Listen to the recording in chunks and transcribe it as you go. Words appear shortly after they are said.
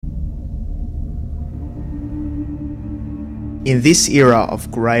In this era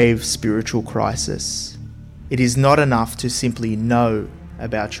of grave spiritual crisis, it is not enough to simply know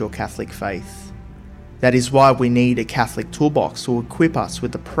about your Catholic faith. That is why we need a Catholic toolbox to equip us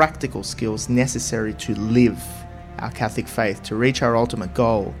with the practical skills necessary to live our Catholic faith to reach our ultimate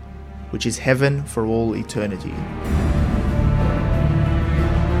goal, which is heaven for all eternity.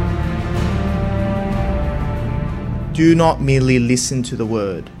 Do not merely listen to the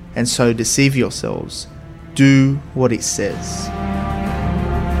word and so deceive yourselves. Do what it says.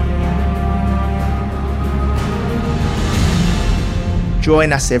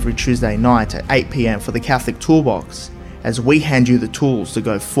 Join us every Tuesday night at 8 p.m. for the Catholic Toolbox as we hand you the tools to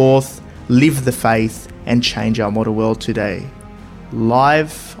go forth, live the faith, and change our modern world today.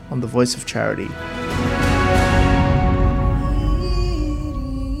 Live on the Voice of Charity.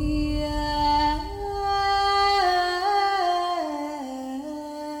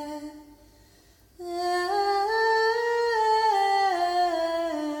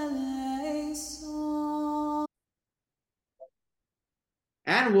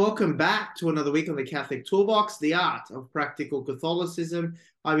 And welcome back to another week on the Catholic Toolbox, the art of practical Catholicism.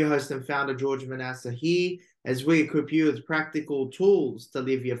 I'm your host and founder, George Manassa, here as we equip you with practical tools to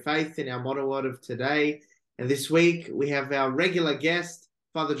live your faith in our modern world of today. And this week, we have our regular guest,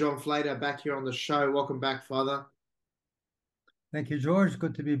 Father John Flater, back here on the show. Welcome back, Father. Thank you, George.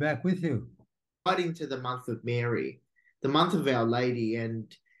 Good to be back with you. Right into the month of Mary, the month of Our Lady,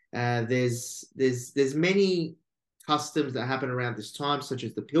 and there's many customs that happen around this time, such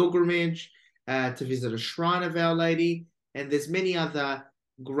as the pilgrimage to visit a shrine of Our Lady, and there's many other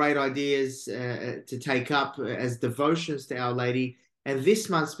great ideas to take up as devotions to Our Lady. And this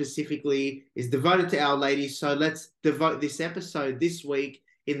month specifically is devoted to Our Lady, so let's devote this episode this week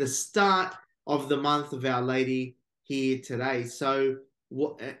in the start of the month of Our Lady here today. So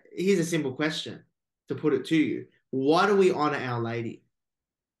here's a simple question to put it to you. Why do we honor Our Lady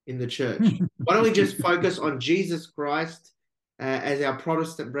in the church? Why don't we just focus on Jesus Christ, as our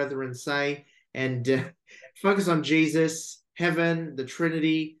Protestant brethren say, and focus on Jesus, heaven, the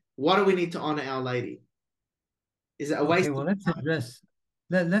Trinity? Why do we need to honor Our Lady? Is it a waste? Okay, well,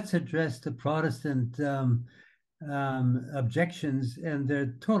 let's address the Protestant objections, and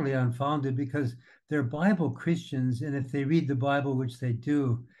they're totally unfounded because they're Bible Christians, and if they read the Bible, which they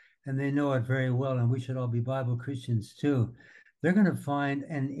do, and they know it very well, and we should all be Bible Christians too, they're going to find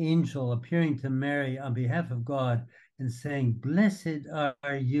an angel appearing to Mary on behalf of God and saying, "Blessed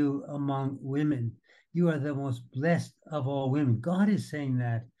are you among women. You are the most blessed of all women." God is saying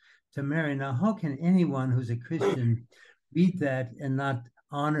that to Mary. Now, how can anyone who's a Christian read that and not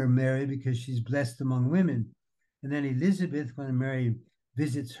honor Mary because she's blessed among women? And then Elizabeth, when Mary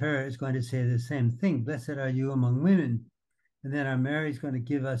visits her, is going to say the same thing. "Blessed are you among women." And then our Mary is going to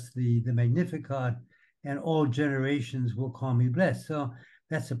give us the Magnificat, and all generations will call me blessed. So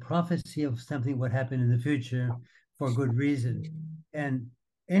that's a prophecy of something what happened in the future for good reason. And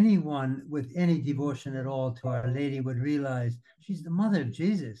anyone with any devotion at all to Our Lady would realize she's the mother of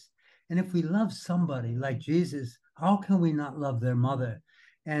Jesus. And if we love somebody like Jesus, how can we not love their mother?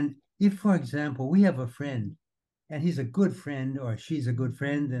 And if, for example, we have a friend and he's a good friend or she's a good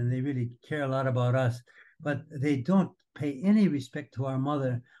friend and they really care a lot about us, but they don't pay any respect to our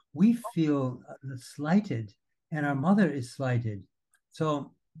mother, we feel slighted, and our mother is slighted.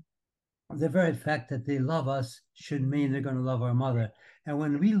 So the very fact that they love us should mean they're going to love our mother. And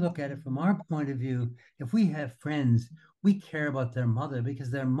when we look at it from our point of view, if we have friends, we care about their mother because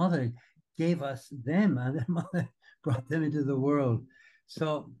their mother gave us them and their mother brought them into the world.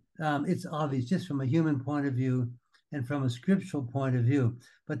 So it's obvious just from a human point of view and from a scriptural point of view.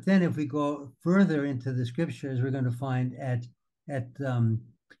 But then if we go further into the scriptures, we're going to find at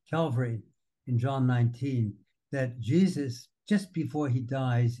Calvary in John 19 that Jesus, just before he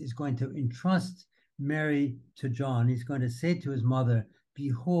dies, is going to entrust Mary to John. He's going to say to his mother,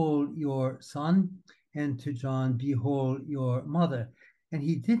 "Behold your son," and to John, "Behold your mother." And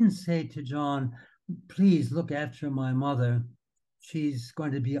he didn't say to John, "Please look after my mother. She's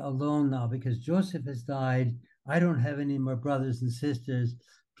going to be alone now because Joseph has died. I don't have any more brothers and sisters.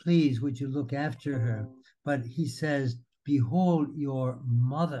 Please, would you look after her?" But he says, "Behold your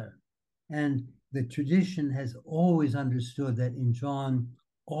mother." And the tradition has always understood that in John,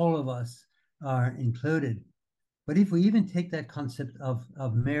 all of us are included. But if we even take that concept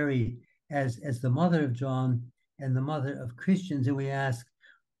of Mary as the mother of John and the mother of Christians, and we ask,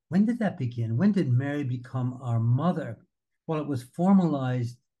 when did that begin? When did Mary become our mother? Well, it was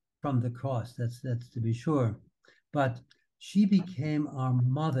formalized from the cross, that's to be sure. But she became our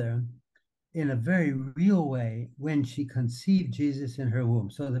mother in a very real way when she conceived Jesus in her womb.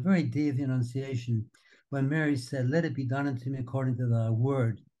 So the very day of the Annunciation, when Mary said, "Let it be done unto me according to thy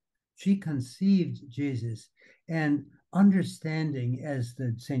word." She conceived Jesus, and understanding, as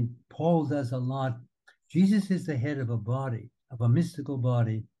the St. Paul does a lot, Jesus is the head of a body, of a mystical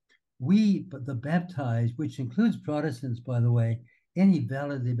body. We, but the baptized, which includes Protestants, by the way, any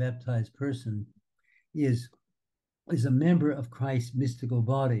validly baptized person is a member of Christ's mystical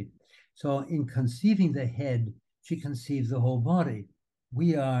body. So in conceiving the head, she conceived the whole body.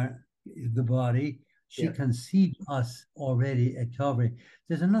 We are the body. She conceived us already at Calvary.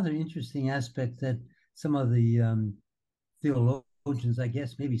 There's another interesting aspect that some of the theologians, I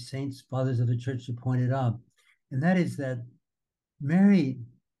guess, maybe saints, fathers of the church, have pointed out, and that is that Mary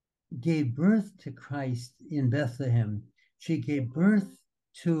gave birth to Christ in Bethlehem. She gave birth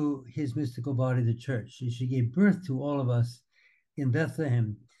to his mystical body, the church. She gave birth to all of us in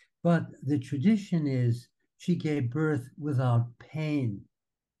Bethlehem. But the tradition is she gave birth without pain.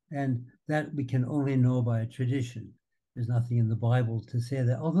 And that we can only know by a tradition. There's nothing in the Bible to say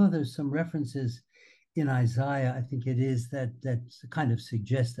that, although there's some references in Isaiah, I think it is, that kind of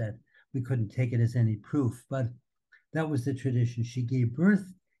suggest that. We couldn't take it as any proof, but that was the tradition. She gave birth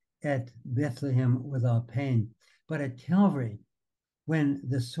at Bethlehem without pain. But at Calvary, when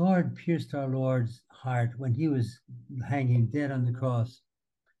the sword pierced our Lord's heart, when he was hanging dead on the cross,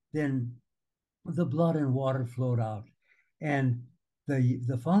 then the blood and water flowed out. And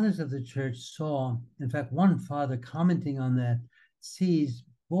the fathers of the church saw, in fact, one father commenting on that sees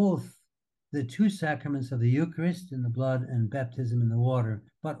both the two sacraments of the Eucharist in the blood and baptism in the water,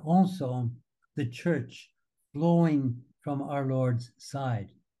 but also the church flowing from our Lord's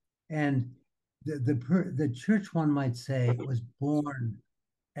side. And the church, one might say, was born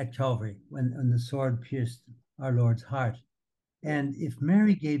at Calvary when the sword pierced our Lord's heart. And if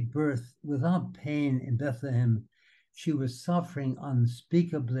Mary gave birth without pain in Bethlehem, she was suffering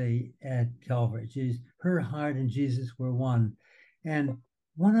unspeakably at Calvary. Her heart and Jesus were one. And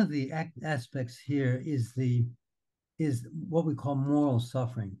one of the aspects here is what we call moral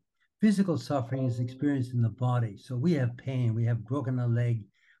suffering. Physical suffering is experienced in the body. So we have pain, we have broken a leg,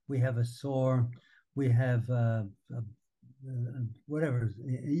 we have a sore, we have whatever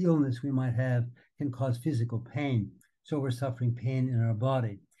illness we might have can cause physical pain. So we're suffering pain in our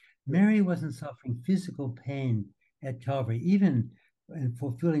body. Mary wasn't suffering physical pain at Calvary, even in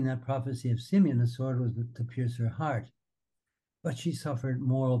fulfilling that prophecy of Simeon, the sword was to pierce her heart. But she suffered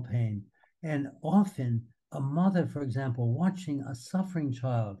moral pain. And often a mother, for example, watching a suffering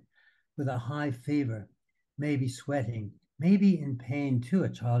child with a high fever, maybe sweating, maybe in pain too, a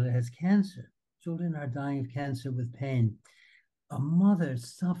child that has cancer. Children are dying of cancer with pain. A mother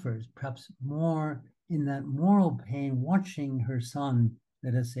suffers perhaps more in that moral pain, watching her son,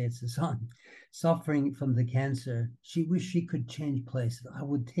 let us say it's a son, suffering from the cancer. She wished she could change places. I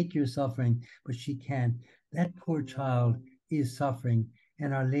would take your suffering, but she can't. That poor child is suffering,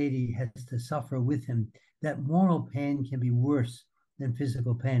 and Our Lady has to suffer with him. That moral pain can be worse than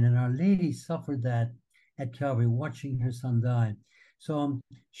physical pain, and Our Lady suffered that at Calvary, watching her son die. So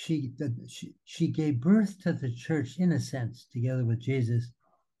she gave birth to the church, in a sense, together with Jesus,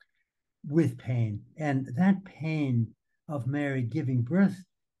 with pain. And that pain of Mary giving birth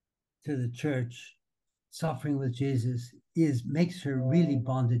to the church, suffering with Jesus, makes her really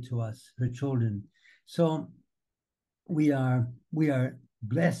bonded to us, her children. So we are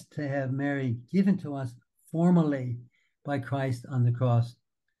blessed to have Mary given to us formally by Christ on the cross,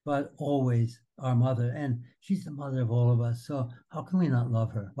 but always our mother. And she's the mother of all of us. So how can we not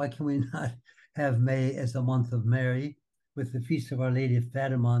love her? Why can we not have May as the month of Mary, with the Feast of Our Lady of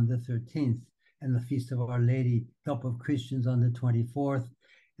Fatima on the 13th, and the Feast of Our Lady, Help of Christians, on the 24th,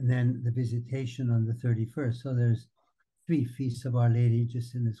 and then the Visitation on the 31st. So there's 3 Feasts of Our Lady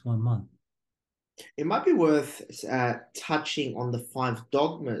just in this one month. It might be worth touching on the 5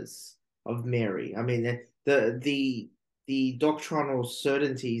 dogmas of Mary. I mean, the doctrinal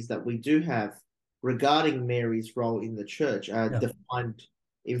certainties that we do have regarding Mary's role in the church are defined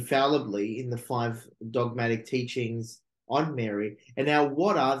infallibly in the 5 dogmatic teachings on Mary. And now,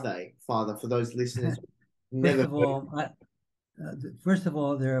 what are they, Father, for those listeners who never First of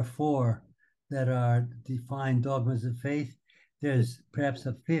all, there are 4 that are defined dogmas of faith. There's perhaps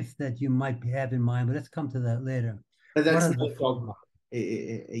a 5th that you might have in mind, but let's come to that later. But that's not a dogma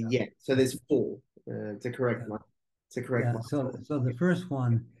yet. So there's 4 to correct one. So the first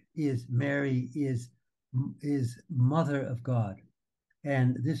one is Mary is Mother of God.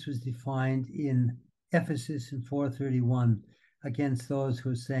 And this was defined in Ephesus in 431 against those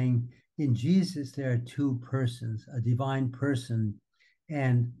who are saying in Jesus there are 2 persons, a divine person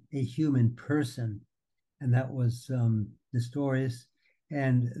and a human person. And that was Nestorius.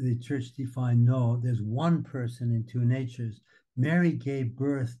 And the church defined, no, there's one person in two natures. Mary gave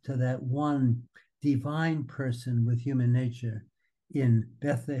birth to that one divine person with human nature in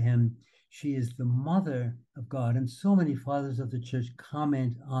Bethlehem. She is the mother of God. And so many fathers of the church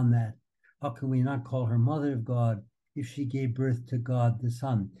comment on that. How can we not call her mother of God if she gave birth to God the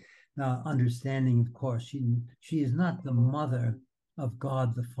Son? Now, understanding, of course, she is not the mother of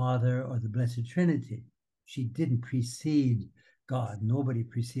God the Father or the Blessed Trinity. She didn't precede God. Nobody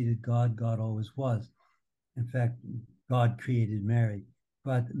preceded God. God always was. In fact, God created Mary.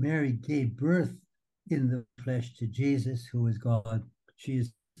 But Mary gave birth in the flesh to Jesus, who is God. She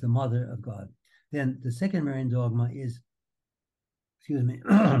is the mother of God. Then the second Marian dogma is, excuse me,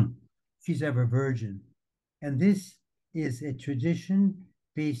 she's ever virgin. And this is a tradition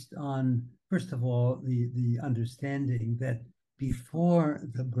based on, first of all, the understanding that before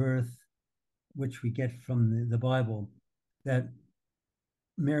the birth, which we get from the Bible, that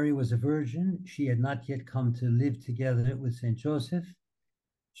Mary was a virgin. She had not yet come to live together with St. Joseph.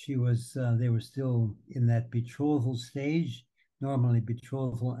 She was, they were still in that betrothal stage. Normally,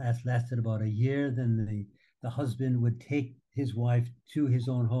 betrothal lasted about a year. Then the husband would take his wife to his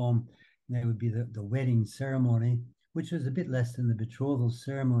own home, and that would be the wedding ceremony, which was a bit less than the betrothal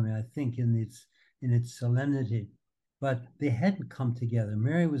ceremony, I think, in its solemnity. But they hadn't come together.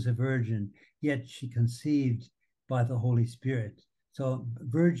 Mary was a virgin, yet she conceived by the Holy Spirit. So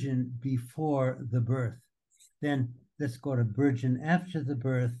virgin before the birth. Then let's go to virgin after the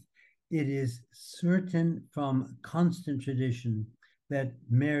birth. It is certain from constant tradition that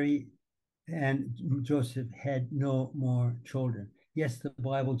Mary and Joseph had no more children. Yes, the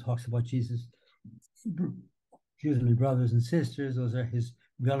Bible talks about Jesus, excuse me, brothers and sisters. Those are his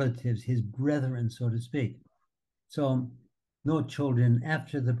relatives, his brethren, so to speak. So no children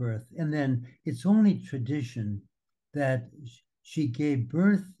after the birth. And then it's only tradition that she gave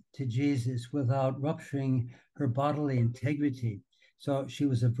birth to Jesus without rupturing her bodily integrity. So she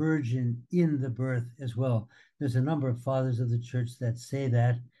was a virgin in the birth as well. There's a number of fathers of the church that say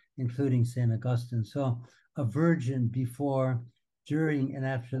that, including St. Augustine. So a virgin before, during, and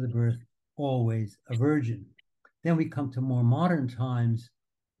after the birth, always a virgin. Then we come to more modern times,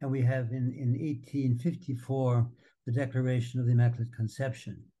 and we have in 1854 the Declaration of the Immaculate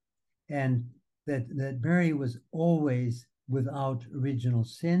Conception, and that Mary was always without original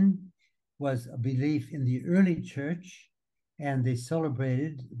sin, was a belief in the early church, and they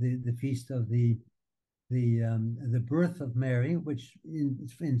celebrated the feast of the birth of Mary, which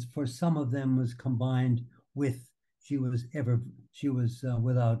for some of them was combined with she was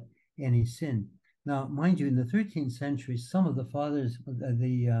without any sin. Now, mind you, in the 13th century, some of the fathers,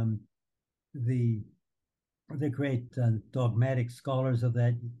 the great dogmatic scholars of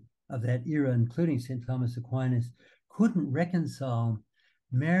that era, including St. Thomas Aquinas, couldn't reconcile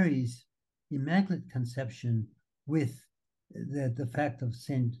Mary's Immaculate Conception with the fact of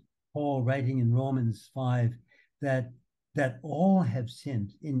St. Paul writing in Romans 5 that all have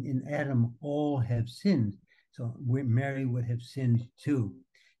sinned. In Adam, all have sinned. So Mary would have sinned too.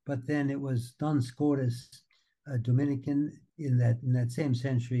 But then it was Duns Scotus, a Dominican in that same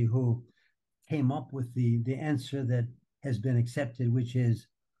century, who came up with the answer that has been accepted, which is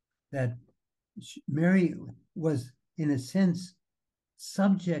that Mary was, in a sense,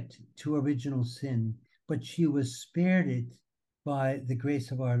 subject to original sin, but she was spared it by the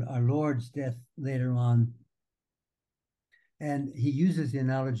grace of our Lord's death later on. And he uses the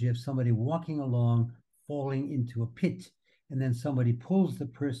analogy of somebody walking along, falling into a pit, and then somebody pulls the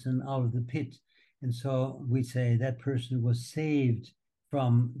person out of the pit. And so we say that person was saved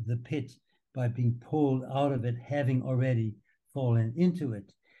from the pit by being pulled out of it, having already fallen into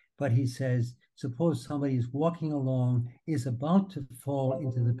it. But he says, suppose somebody is walking along, is about to fall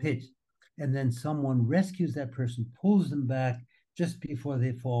into the pit, and then someone rescues that person, pulls them back just before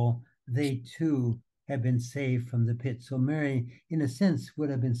they fall. They too have been saved from the pit. So Mary, in a sense, would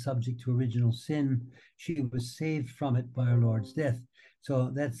have been subject to original sin. She was saved from it by our Lord's death.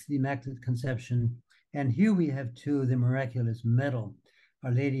 So that's the Immaculate Conception. And here we have too the miraculous medal.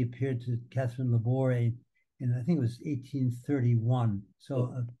 Our Lady appeared to Catherine Labore in, I think it was 1831.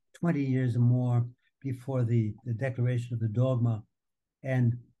 So 20 years or more before the declaration of the dogma.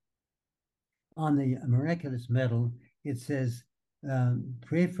 And on the miraculous medal, it says,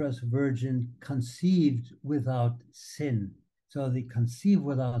 pray for us, Virgin, conceived without sin. So the conceived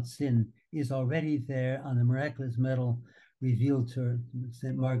without sin is already there on the miraculous medal revealed to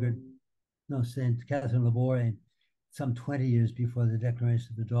St. Catherine Labore some 20 years before the declaration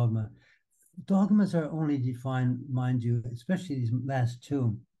of the dogma. Dogmas are only defined, mind you, especially these last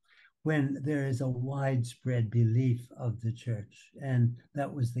two, when there is a widespread belief of the church. And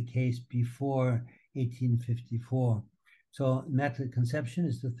that was the case before 1854. So Immaculate Conception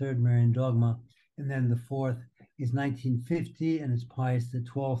is the third Marian dogma. And then the fourth is 1950, and it's Pius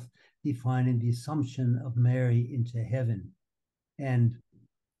XII defining the Assumption of Mary into heaven. And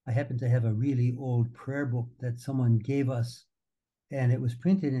I happen to have a really old prayer book that someone gave us, and it was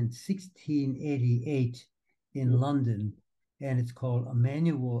printed in 1688 in London, and it's called A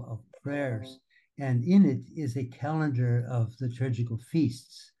Manual of Prayers. And in it is a calendar of liturgical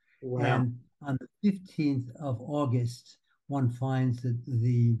feasts. Wow. And on the 15th of August, one finds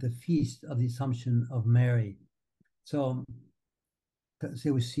the feast of the Assumption of Mary. So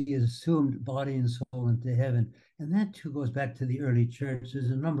she is assumed body and soul into heaven. And that too goes back to the early church. There's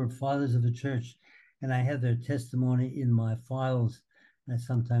a number of fathers of the church, and I have their testimony in my files. I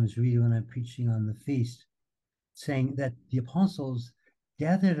sometimes read when I'm preaching on the feast, saying that the apostles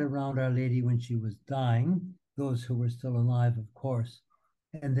gathered around Our Lady when she was dying, those who were still alive, of course,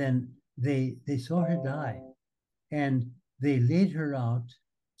 and then they saw her die, and they laid her out.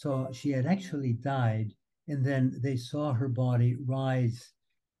 So she had actually died, and then they saw her body rise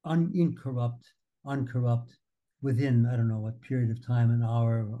uncorrupt within, I don't know what period of time, an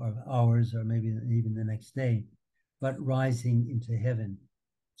hour or hours, or maybe even the next day, but rising into heaven.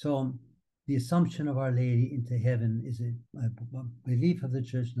 So the Assumption of Our Lady into heaven is a belief of the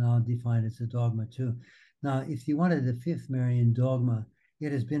church now, defined as a dogma too. Now, if you wanted the fifth Marian dogma,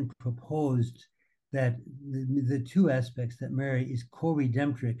 it has been proposed that the two aspects, that Mary is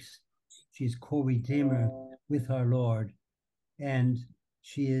co-redemptrix, she's co-redeemer with our Lord, and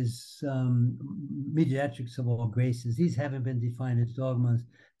she is mediatrix of all graces. These haven't been defined as dogmas.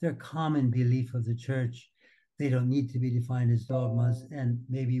 They're common belief of the church. They don't need to be defined as dogmas, and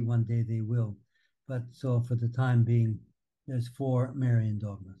maybe one day they will. But so for the time being, there's 4 Marian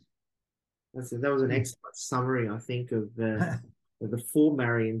dogmas. That was an excellent summary, I think, of the 4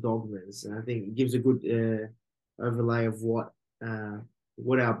 Marian dogmas. And I think it gives a good overlay of what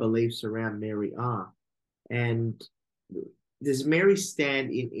our beliefs around Mary are. And does Mary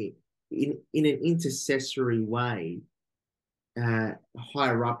stand in an intercessory way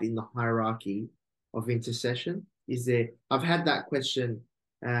higher up in the hierarchy of intercession? Is there? I've had that question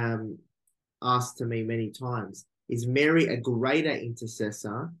asked to me many times. Is Mary a greater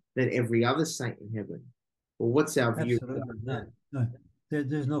intercessor than every other saint in heaven? Well, what's our view? Absolutely. No.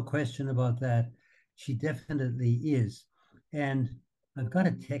 There's no question about that. She definitely is. And I've got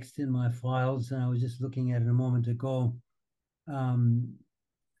a text in my files, and I was just looking at it a moment ago. I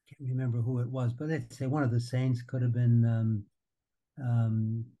can't remember who it was, but let's say one of the saints could have been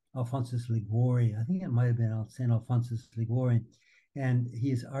Alphonsus Liguori. I think it might have been St. Alphonsus Liguori. And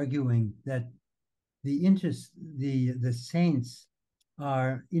he is arguing that the saints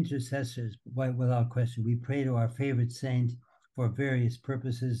are intercessors without question. We pray to our favorite saint for various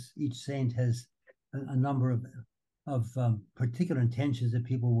purposes. Each saint has a number of particular intentions that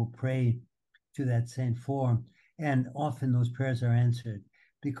people will pray to that saint for, and often those prayers are answered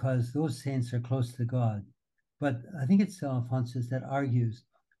because those saints are close to God. But I think it's Alphonsus that argues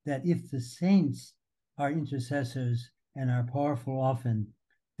that if the saints are intercessors and are powerful often,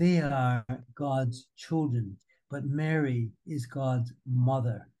 they are God's children, but Mary is God's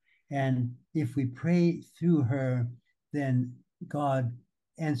mother. And if we pray through her, then God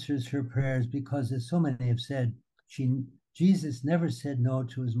answers her prayers, because, as so many have said, Jesus never said no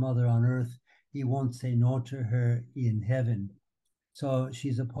to his mother on earth. He won't say no to her in heaven. So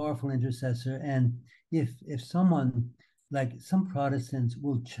she's a powerful intercessor. And if someone, like some Protestants,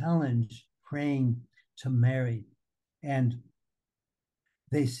 will challenge praying to Mary, and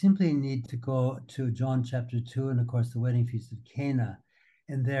they simply need to go to John chapter 2 and, of course, the wedding feast of Cana.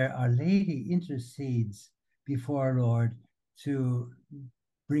 And there Our Lady intercedes before our Lord to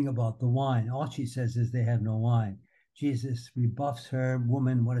bring about the wine. All she says is they have no wine. Jesus rebuffs her,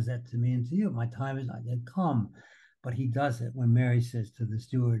 "Woman, what does that to mean to you? My time is not yet come." But he does it when Mary says to the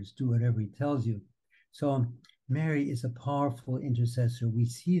stewards, "Do whatever he tells you." So Mary is a powerful intercessor. We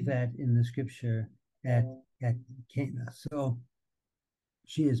see that in the scripture at Cana. So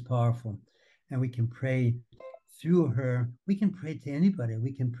she is powerful, and we can pray through her. We can pray to anybody.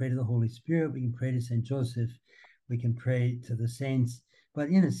 We can pray to the Holy Spirit. We can pray to St. Joseph. We can pray to the saints. But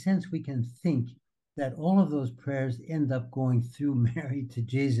in a sense, we can think that all of those prayers end up going through Mary to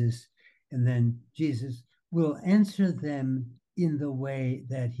Jesus, and then Jesus will answer them in the way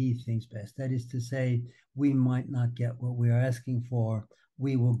that he thinks best. That is to say, we might not get what we are asking for.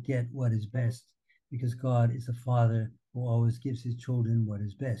 We will get what is best, because God is a father who always gives his children what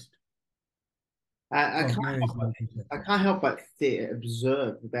is best. I Oh, can't Mary's help the but, I intercessor. can't help but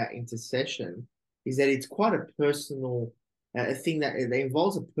observe about intercession is that it's quite a personal a thing that it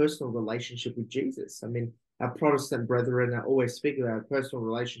involves a personal relationship with Jesus. I mean, our Protestant brethren are always speak about a personal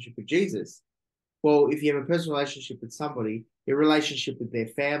relationship with Jesus. Well, if you have a personal relationship with somebody, your relationship with their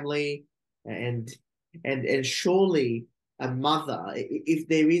family, and and surely a mother, if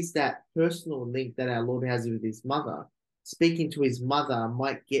there is that personal link that our Lord has with his mother, speaking to his mother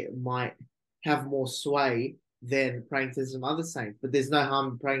might have more sway than praying to some other saints. But there's no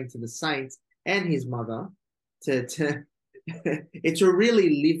harm in praying to the saints and his mother to it's a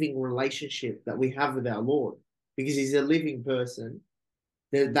really living relationship that we have with our Lord because he's a living person.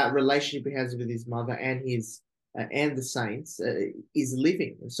 That relationship he has with his mother and the saints is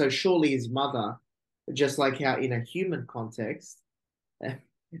living. So surely his mother, just like how in a human context,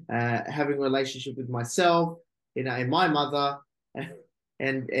 having a relationship with myself, and my mother,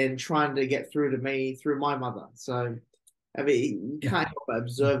 and trying to get through to me through my mother. So I mean, you Yeah. can't help but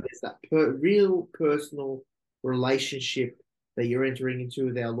observe there's that real personal relationship that you're entering into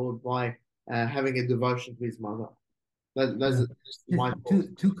with our Lord by having a devotion to his mother. Those Yeah. are just my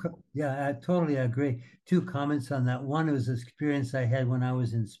thoughts. Yeah, I totally agree. Two comments on that. One was an experience I had when I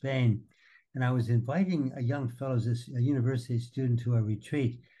was in Spain, and I was inviting a young fellow, a university student, to a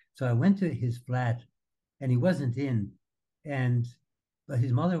retreat. So I went to his flat, and he wasn't in, and but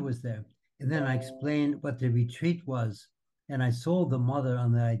his mother was there. And then I explained what the retreat was, and I sold the mother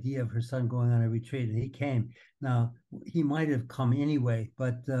on the idea of her son going on a retreat, and he came. Now he might have come anyway,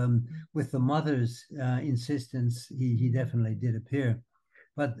 but with the mother's insistence, he definitely did appear.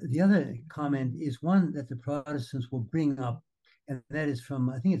 But the other comment is one that the Protestants will bring up, and that is from,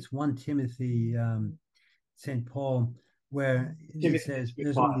 I think it's 1 Timothy, St. Paul, where he Timothy says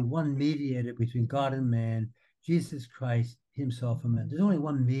there's 2:5. only one mediator between God and man, Jesus Christ himself and man. There's only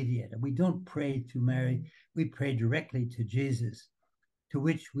one mediator. We don't pray to Mary, we pray directly to Jesus, to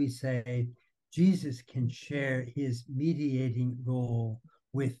which we say Jesus can share his mediating role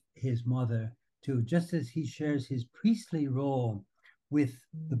with his mother too, just as he shares his priestly role with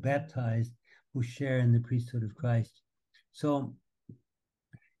the baptized who share in the priesthood of Christ. So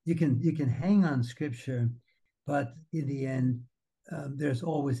you can hang on scripture, but in the end, there's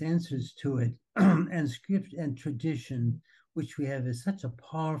always answers to it, and script and tradition, which we have as such a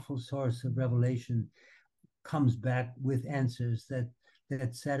powerful source of revelation, comes back with answers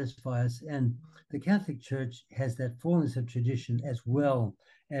that satisfy us. And the Catholic Church has that fullness of tradition as well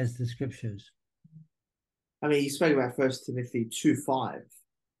as the scriptures. I mean, you spoke about First Timothy 2:5.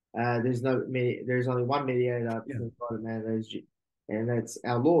 There's only one mediator Yeah. between God and man, and that's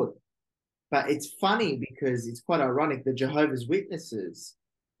our Lord. But it's funny because it's quite ironic. The Jehovah's Witnesses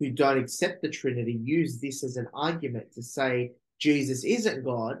who don't accept the Trinity use this as an argument to say Jesus isn't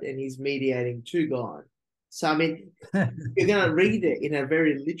God and he's mediating to God. So I mean, you're going to read it in a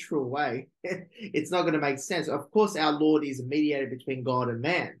very literal way. It's not going to make sense. Of course, our Lord is a mediator between God and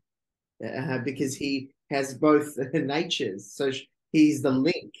man because he has both natures. So he's the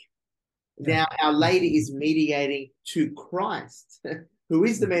link. Yeah. Now, Our Lady is mediating to Christ, who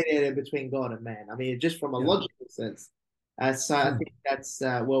is the mediator between God and man. I mean, just from a Yeah. logical sense. So I Sure. think that's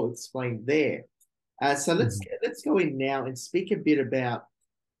well explained there. So Mhm. let's go in now and speak a bit about.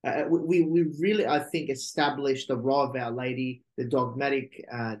 We really, I think, established the role of Our Lady, the dogmatic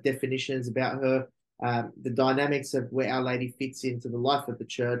definitions about her, the dynamics of where Our Lady fits into the life of the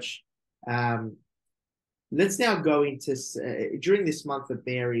church. Um, let's now go into during this month of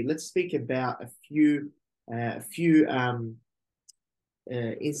Mary. Let's speak about a few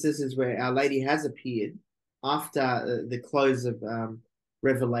instances where Our Lady has appeared after the close of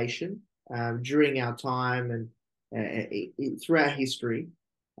Revelation during our time and throughout history.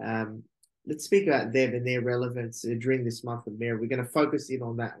 Um, let's speak about them and their relevance during this month of Mary. We're going to focus in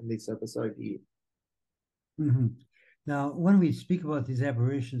on that in this episode here. Mhm. Now, when we speak about these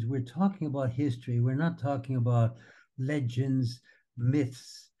apparitions, we're talking about history. We're not talking about legends,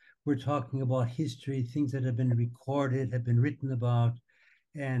 myths. We're talking about history, things that have been recorded, have been written about,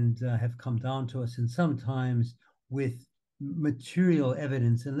 and have come down to us, and sometimes with material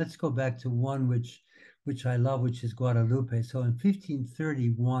evidence. And let's go back to one which I love, which is Guadalupe. So in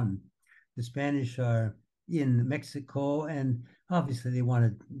 1531, the Spanish are in Mexico, and obviously they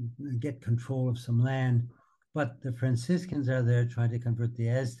want to get control of some land, but the Franciscans are there trying to convert the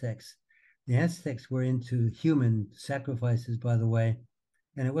Aztecs. The Aztecs were into human sacrifices, by the way,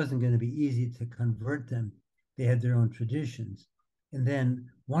 and it wasn't going to be easy to convert them. They had their own traditions. And then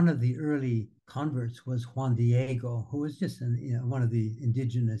one of the early converts was Juan Diego, who was just one of the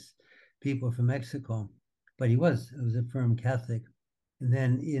indigenous people from Mexico, but he was a firm Catholic. And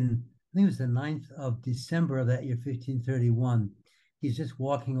then in think it was the 9th of December of that year, 1531. He's just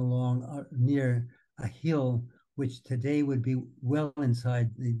walking along near a hill, which today would be well inside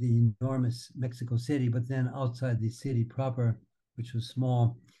the enormous Mexico City, but then outside the city proper, which was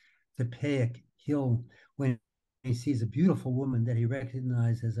small, Tepeyac Hill, when he sees a beautiful woman that he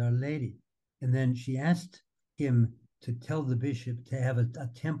recognized as Our Lady. And then she asked him to tell the bishop to have a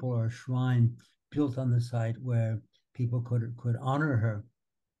temple or a shrine built on the site where people could honor her.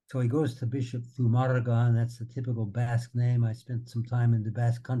 So he goes to Bishop Zumarraga, and that's a typical Basque name. I spent some time in the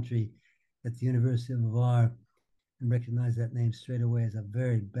Basque country at the University of Navarre and recognized that name straight away as a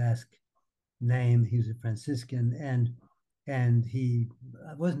very Basque name. He was a Franciscan, and he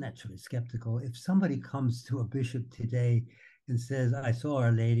was naturally skeptical. If somebody comes to a bishop today and says, "I saw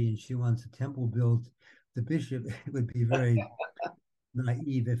Our Lady and she wants a temple built," the bishop would be very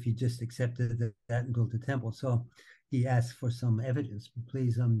naive if he just accepted that and built a temple. So he asked for some evidence.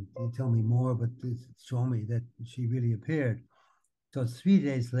 Please, tell me more, but show me that she really appeared. So it's 3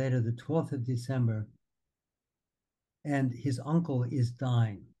 days later, the 12th of December, and his uncle is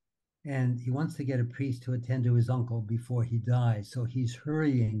dying. And he wants to get a priest to attend to his uncle before he dies. So he's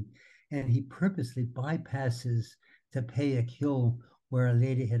hurrying, and he purposely bypasses Tepeyac Hill, where a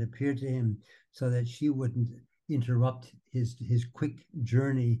lady had appeared to him, so that she wouldn't interrupt his quick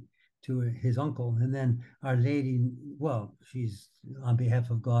journey to his uncle. And then Our Lady, well, she's on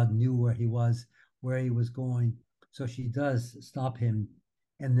behalf of God, knew where he was going. So she does stop him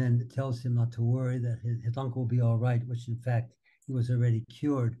and then tells him not to worry, that his uncle will be all right, which in fact he was already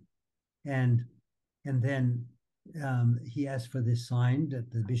cured. And then he asked for this sign that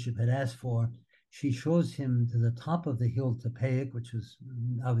the bishop had asked for. She shows him to the top of the hill Tepeyac, which was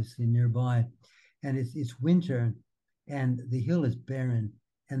obviously nearby, and it's winter, and the hill is barren,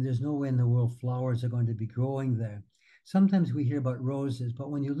 and there's no way in the world flowers are going to be growing there. Sometimes we hear about roses,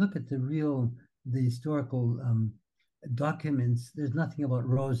 but when you look at the historical documents, there's nothing about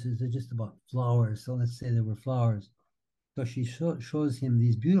roses. They're just about flowers. So let's say there were flowers. So she shows him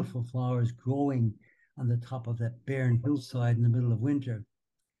these beautiful flowers growing on the top of that barren hillside in the middle of winter.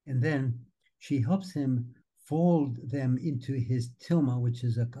 And then she helps him fold them into his tilma, which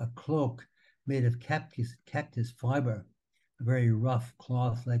is a cloak made of cactus fiber, a very rough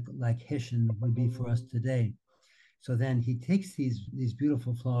cloth like Hessian would be for us today. So then he takes these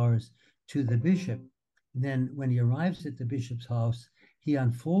beautiful flowers to the bishop. And then when he arrives at the bishop's house, he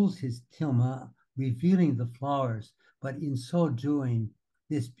unfolds his tilma, revealing the flowers. But in so doing,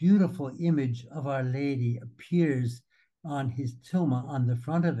 this beautiful image of Our Lady appears on his tilma on the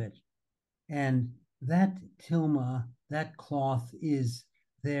front of it. And that tilma, that cloth, is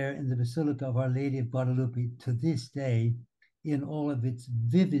there in the Basilica of Our Lady of Guadalupe to this day in all of its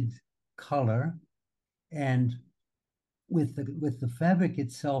vivid color, and with the fabric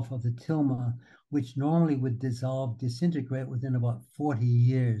itself of the tilma, which normally would disintegrate within about 40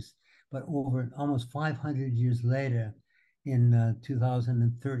 years, but over almost 500 years later, in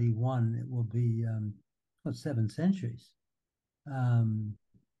 2031, it will be 7 centuries.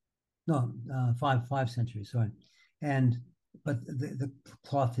 No, 5 centuries, sorry. But the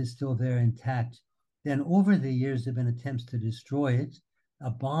cloth is still there intact. Then over the years, there have been attempts to destroy it. A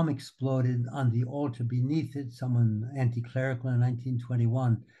bomb exploded on the altar beneath it, someone anti-clerical in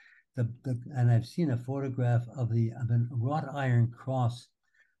 1921. And I've seen a photograph of a wrought iron cross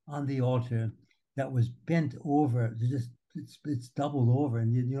on the altar that was bent over. It's doubled over,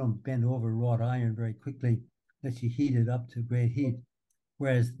 and you don't bend over wrought iron very quickly unless you heat it up to great heat.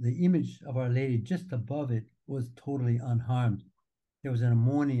 Whereas the image of Our Lady just above it was totally unharmed. There was an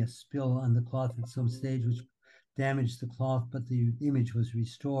ammonia spill on the cloth at some stage, which damaged the cloth, but the image was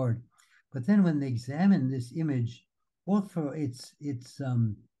restored. But then when they examined this image, both for its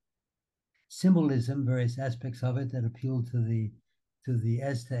symbolism, various aspects of it that appealed to the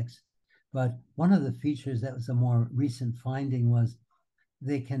Aztecs, but one of the features that was a more recent finding was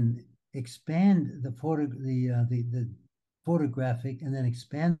they can expand the photographic and then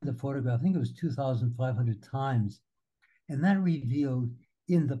expand the photograph. I think it was 2,500 times. And that revealed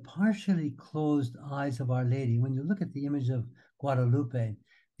in the partially closed eyes of Our Lady, when you look at the image of Guadalupe,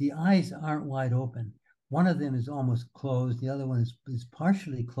 the eyes aren't wide open. One of them is almost closed. The other one is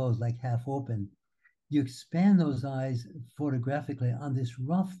partially closed, like half open. You expand those eyes photographically on this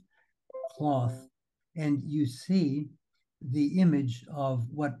rough cloth, and you see the image of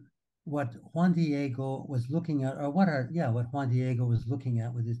what Juan Diego was looking at, or what Juan Diego was looking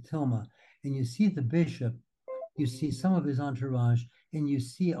at with his tilma. And you see the bishop, you see some of his entourage, and you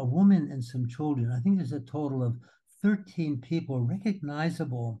see a woman and some children. I think there's a total of 13 people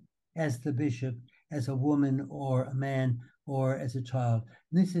recognizable as the bishop, as a woman or a man or as a child.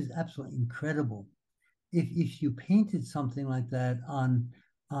 And this is absolutely incredible. If you painted something like that on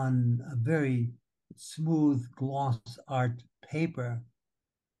a very smooth gloss art paper,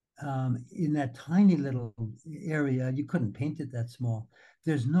 in that tiny little area, you couldn't paint it that small.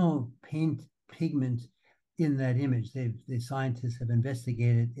 There's no pigment in that image. The scientists have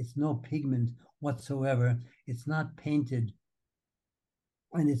investigated. It's no pigment whatsoever. It's not painted,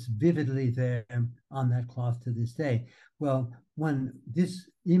 and it's vividly there on that cloth to this day. Well, when this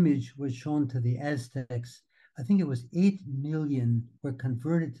image was shown to the Aztecs, I think it was 8 million were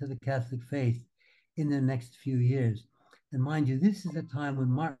converted to the Catholic faith in the next few years. And mind you, this is a time when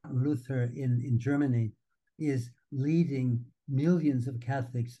Martin Luther in Germany is leading millions of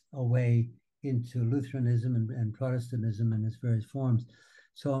Catholics away into Lutheranism and Protestantism in its various forms.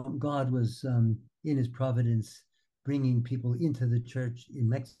 So God was, in his providence, bringing people into the church in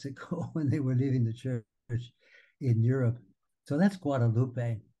Mexico when they were leaving the church in Europe. So that's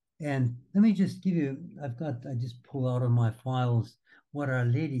Guadalupe. And let me just give you, I just pull out of my files what Our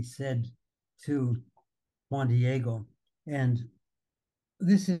Lady said to Juan Diego. And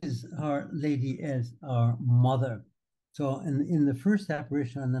this is Our Lady as our mother. So in the first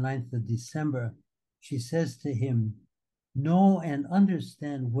apparition on the 9th of December, she says to him, "Know and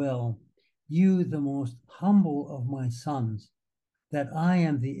understand well, you the most humble of my sons, that I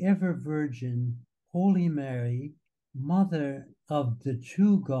am the ever Virgin, Holy Mary, Mother of the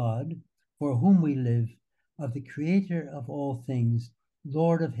true God, for whom we live, of the Creator of all things,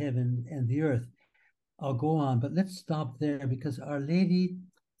 Lord of heaven and the earth." I'll go on, but let's stop there because Our Lady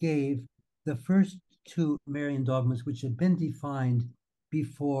gave the first two Marian dogmas, which had been defined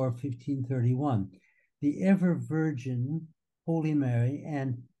before 1531, the ever Virgin, Holy Mary,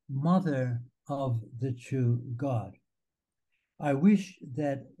 and Mother of the true God. "I wish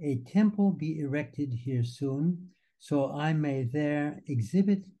that a temple be erected here soon, so I may there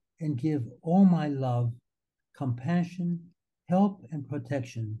exhibit and give all my love, compassion, help, and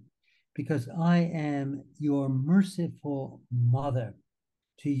protection, because I am your merciful mother.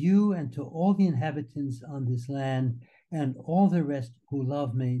 To you and to all the inhabitants on this land and all the rest who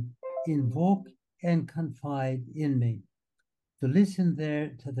love me, invoke and confide in me, to listen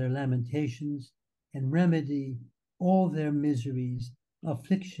there to their lamentations and remedy all their miseries,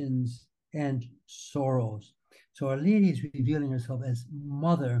 afflictions, and sorrows." So Our Lady is revealing herself as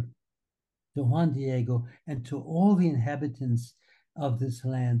mother to Juan Diego and to all the inhabitants of this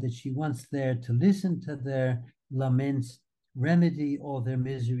land, that she wants there to listen to their laments, remedy all their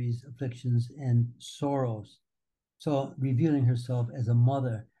miseries, afflictions, and sorrows. So revealing herself as a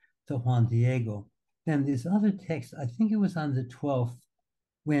mother to Juan Diego. Then this other text, I think it was on the 12th,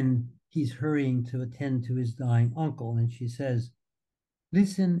 when he's hurrying to attend to his dying uncle, and she says,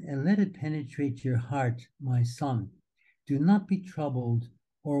 "Listen and let it penetrate your heart, my son. Do not be troubled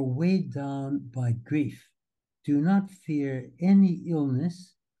or weighed down by grief. Do not fear any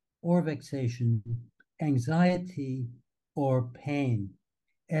illness or vexation, anxiety or pain.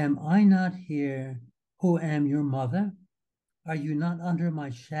 Am I not here who am your mother? Are you not under my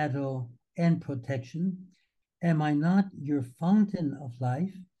shadow and protection? Am I not your fountain of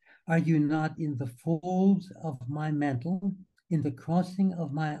life? Are you not in the folds of my mantle, in the crossing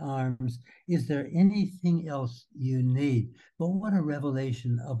of my arms? Is there anything else you need?" But what a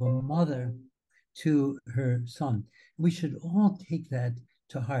revelation of a mother to her son. We should all take that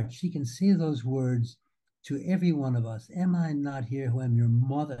to heart. She can say those words to every one of us. Am I not here who am your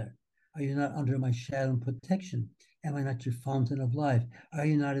mother? Are you not under my shadow and protection? Am I not your fountain of life? Are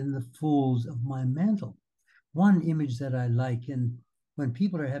you not in the folds of my mantle? One image that I like, and when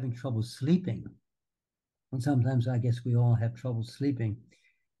people are having trouble sleeping, and sometimes I guess we all have trouble sleeping,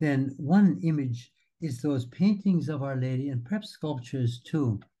 then one image is those paintings of Our Lady, and perhaps sculptures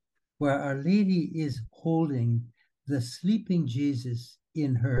too, where Our Lady is holding the sleeping Jesus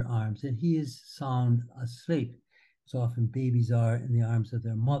in her arms, and he is sound asleep. So often babies are in the arms of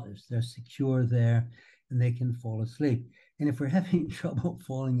their mothers. They're secure there, and they can fall asleep. And if we're having trouble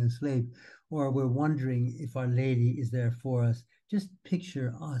falling asleep, or we're wondering if Our Lady is there for us, just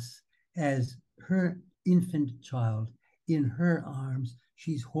picture us as her infant child in her arms.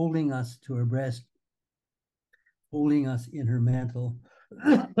 She's holding us to her breast, holding us in her mantle,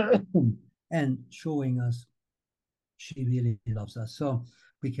 and showing us she really loves us. So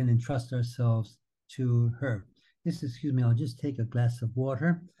we can entrust ourselves to her. Excuse me, I'll just take a glass of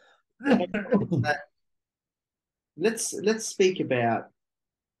water. Let's speak about.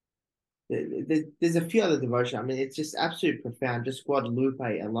 There's a few other devotion. I mean, it's just absolutely profound. Just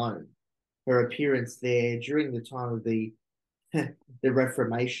Guadalupe alone, her appearance there during the time of the the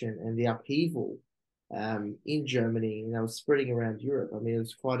Reformation and the upheaval in Germany, and they were spreading around Europe. I mean, it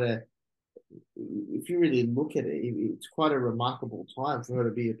was quite a, if you really look at it, it's quite a remarkable time for her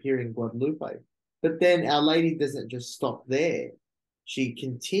to be appearing in Guadalupe. But then Our Lady doesn't just stop there. She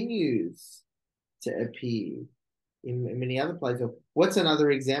continues to appear in many other places. What's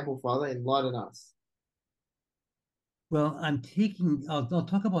another example, Father? Enlighten us. Well, I'll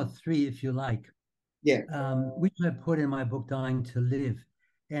talk about three if you like, Yeah. which I put in my book, Dying to Live.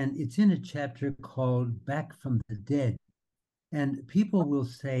 And it's in a chapter called Back from the Dead. And people will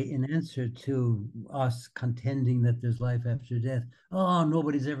say, in answer to us contending that there's life after death, oh,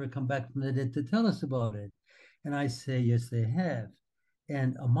 nobody's ever come back from the dead to tell us about it. And I say, yes, they have.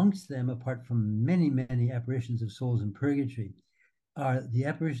 And amongst them, apart from many, many apparitions of souls in purgatory, are the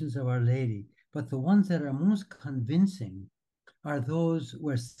apparitions of Our Lady. But the ones that are most convincing are those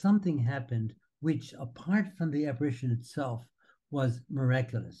where something happened which, apart from the apparition itself, was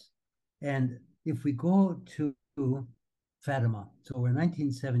miraculous. And if we go to Fatima, so we're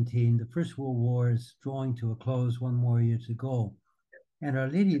 1917, the First World War is drawing to a close, one more year to go. And Our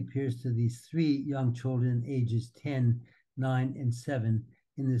Lady appears to these three young children, ages 10, 9, and 7,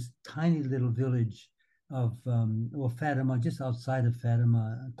 in this tiny little village of Fatima, just outside of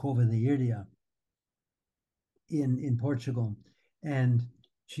Fatima, Cova da Iria, in Portugal. And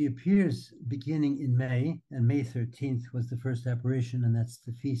she appears beginning in May, and May 13th was the first apparition, and that's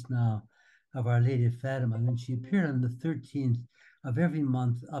the feast now of Our Lady of Fatima. And then she appeared on the 13th of every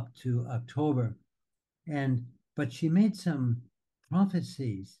month up to October. But she made some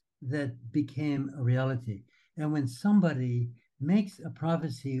prophecies that became a reality. And when somebody makes a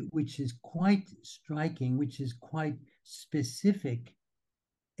prophecy which is quite striking, which is quite specific,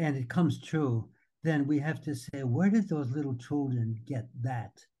 and it comes true, then we have to say, where did those little children get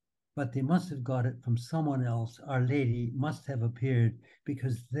that? But they must have got it from someone else. Our Lady must have appeared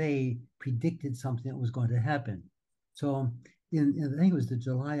because they predicted something that was going to happen. So I think it was the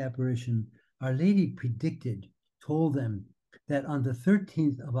July apparition, Our Lady told them that on the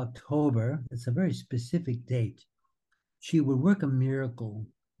 13th of October, it's a very specific date, she would work a miracle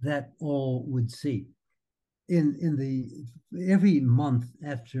that all would see. Every month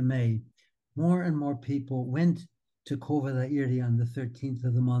after May, more and more people went to Cova da Iria on the 13th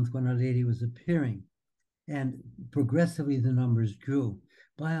of the month when Our Lady was appearing. And progressively the numbers grew.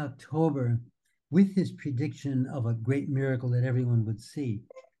 By October, with his prediction of a great miracle that everyone would see,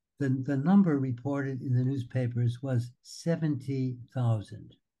 the number reported in the newspapers was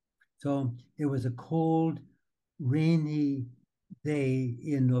 70,000. So it was a cold, rainy day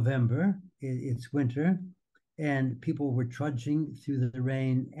in November. It's winter, and people were trudging through the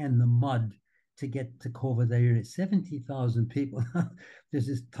rain and the mud to get to Cova da Iria. 70,000 people. There's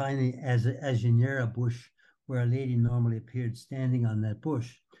this tiny Aginera bush where Our Lady normally appeared standing on that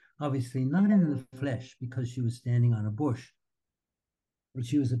bush. Obviously not in the flesh because she was standing on a bush, but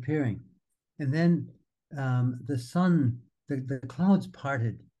she was appearing. And then the sun, the clouds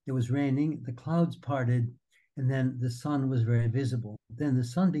parted. It was raining, the clouds parted, and then the sun was very visible. Then the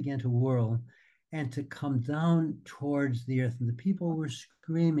sun began to whirl and to come down towards the earth. And the people were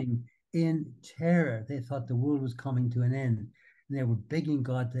screaming in terror. They thought the world was coming to an end. And they were begging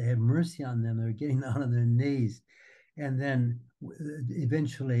God to have mercy on them. They were getting down on their knees. And then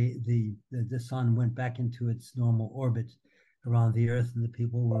eventually the sun went back into its normal orbit around the earth, and the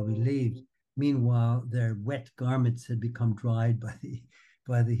people were relieved. Meanwhile, their wet garments had become dried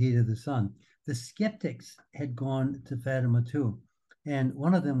by the heat of the sun. The skeptics had gone to Fatima too. And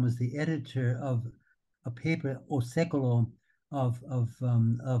one of them was the editor of a paper, O Século, of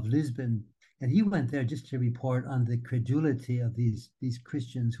Lisbon. And he went there just to report on the credulity of these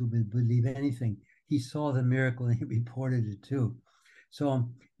Christians who would believe anything. He saw the miracle and he reported it too. So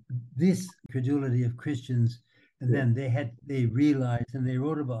this credulity of Christians, and then they realized and they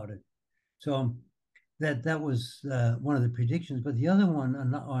wrote about it. So that was one of the predictions. But the other one,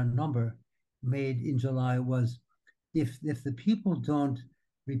 a number made in July, was if the people don't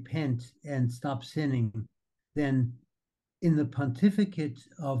repent and stop sinning, then in the pontificate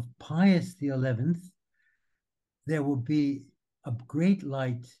of Pius XI, there will be a great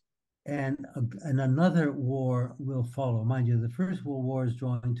light, and another war will follow. Mind you, the First World War is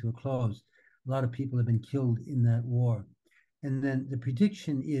drawing to a close. A lot of people have been killed in that war. And then the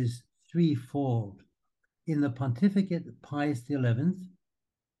prediction is threefold. In the pontificate of Pius XI,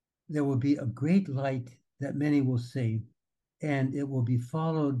 there will be a great light that many will see, and it will be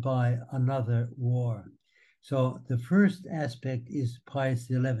followed by another war. So the first aspect is Pius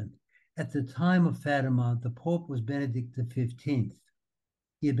XI. At the time of Fatima, the Pope was Benedict XV.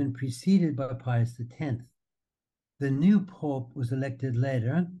 He had been preceded by Pius X. The new Pope was elected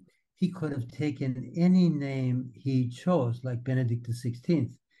later. he could have taken any name he chose, like Benedict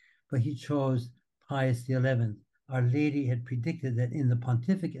XVI, but he chose Pius XI. Our Lady had predicted that in the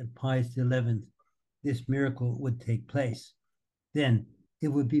pontificate of Pius XI, this miracle would take place. Then it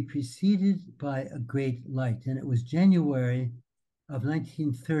would be preceded by a great light, and it was January of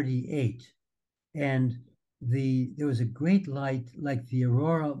 1938, and there was a great light like the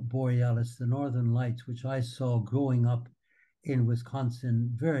aurora borealis, the northern lights, which I saw growing up in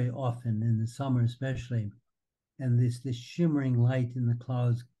Wisconsin very often in the summer especially, and this shimmering light in the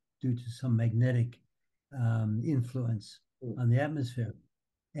clouds due to some magnetic influence on the atmosphere.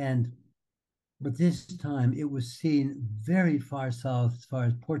 But this time it was seen very far south, as far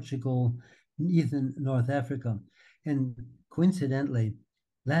as Portugal, even North Africa. And coincidentally,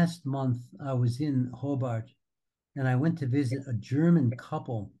 last month I was in Hobart and I went to visit a German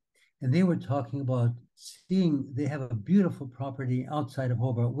couple, and they were talking about they have a beautiful property outside of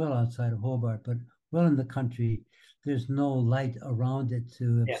Hobart, well outside of Hobart, but well in the country. There's no light around it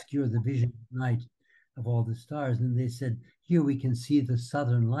to obscure the vision at night of all the stars. And they said, here we can see the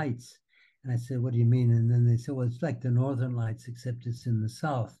southern lights. And I said, what do you mean? And then they said, well, it's like the northern lights, except it's in the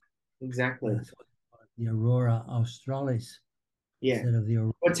south. Exactly. So the aurora australis. Yeah.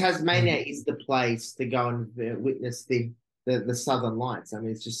 Well, Tasmania is the place to go and witness the southern lights. I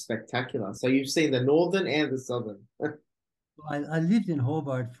mean, it's just spectacular. So you've seen the northern and the southern. I lived in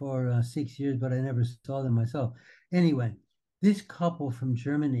Hobart for 6 years, but I never saw them myself. Anyway, this couple from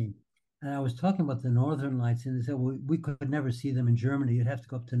Germany, and I was talking about the northern lights, and they said, well, we could never see them in Germany. You'd have to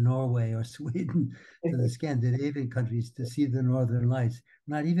go up to Norway or Sweden, to the Scandinavian countries to see the northern lights.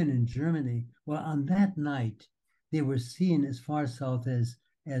 Not even in Germany. Well, on that night, they were seen as far south as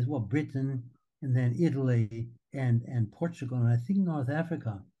Britain, and then Italy and Portugal, and I think North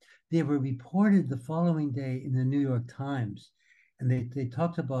Africa. They were reported the following day in the New York Times, and they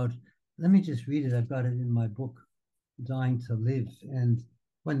talked about, let me just read it. I've got it in my book, Dying to Live. And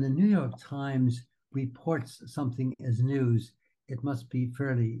when the New York Times reports something as news, it must be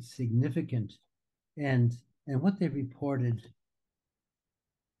fairly significant. And what they reported,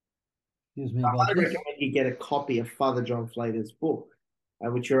 excuse me, I recommend you get a copy of Father John Flader's book,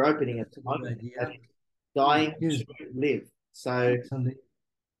 which you're opening at the moment. Dying to Live. So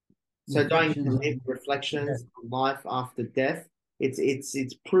Dying to Live, Reflections on Life After Death.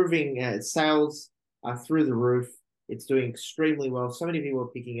 It's proving sales are through the roof. It's doing extremely well. So many people are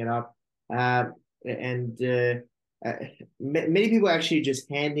picking it up, and many people are actually just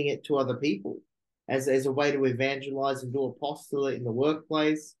handing it to other people as a way to evangelize and do apostolate in the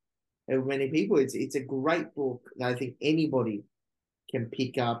workplace. And many people, it's a great book that I think anybody can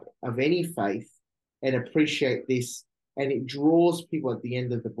pick up of any faith and appreciate this. And it draws people at the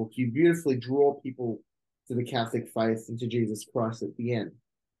end of the book. You beautifully draw people to the Catholic faith and to Jesus Christ at the end.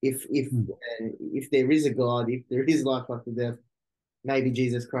 If there is a God, if there is life after death, maybe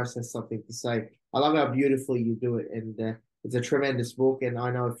Jesus Christ has something to say. I love how beautifully you do it, and it's a tremendous book. And I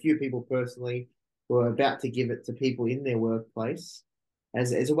know a few people personally who are about to give it to people in their workplace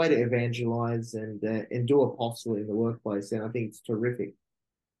as a way to evangelize and do apostle in the workplace. And I think it's terrific.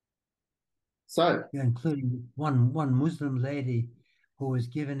 So, yeah, including one Muslim lady who was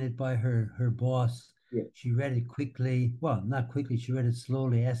given it by her boss. Yeah. She read it quickly. Well, not quickly. She read it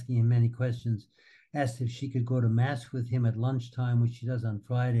slowly, asking him many questions. Asked if she could go to mass with him at lunchtime, which she does on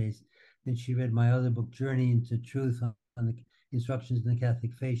Fridays. Then she read my other book, Journey into Truth, on the instructions in the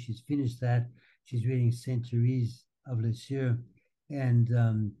Catholic faith. She's finished that. She's reading Saint Therese of Lisieux,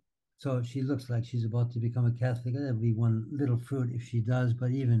 and so she looks like she's about to become a Catholic. That'll be one little fruit if she does.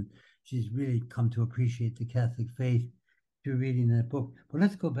 But even she's really come to appreciate the Catholic faith through reading that book. But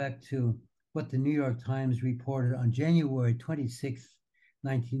let's go back to what the New York Times reported on January 26,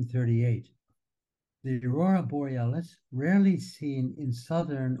 1938. The aurora borealis, rarely seen in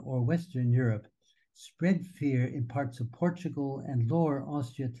southern or western Europe, spread fear in parts of Portugal and Lower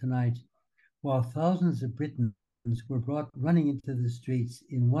Austria tonight, while thousands of Britons were brought running into the streets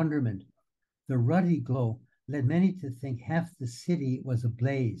in wonderment. The ruddy glow led many to think half the city was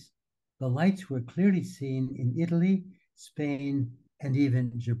ablaze. The lights were clearly seen in Italy, Spain, and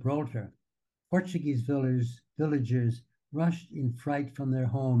even Gibraltar. Portuguese villagers rushed in fright from their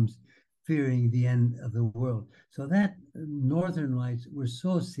homes, fearing the end of the world. So that northern lights were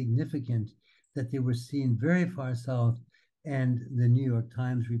so significant that they were seen very far south, and the New York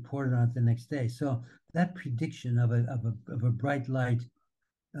Times reported on it the next day. So that prediction of a bright light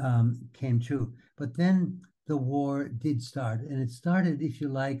came true. But then the war did start, and it started, if you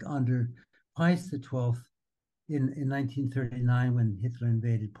like, under Pius XII in 1939 when Hitler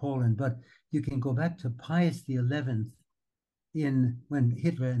invaded Poland. But you can go back to Pius XI when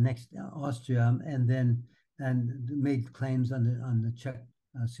Hitler annexed Austria and made claims on the Czech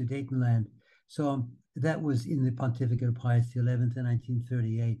Sudetenland. So that was in the pontificate of Pius XI in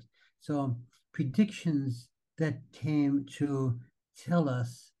 1938. So predictions that came to tell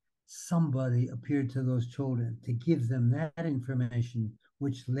us somebody appeared to those children to give them that information,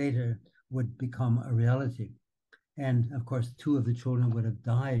 which later would become a reality. And of course, two of the children would have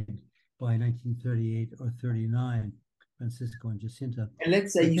died by 1938 or 39, Francisco and Jacinta. And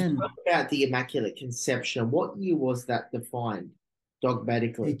let's say But you then spoke about the Immaculate Conception. What year was that defined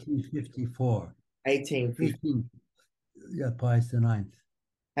dogmatically? 1854, 1850. 18, yeah, Pius the Ninth.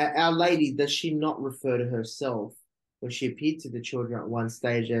 Our Lady, does she not refer to herself when she appeared to the children at one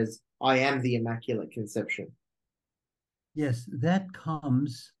stage as, I am the Immaculate Conception? Yes, that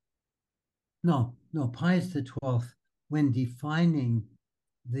comes. No, Pius the 12th, when defining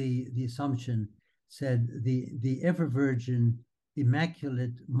the Assumption, said the ever virgin,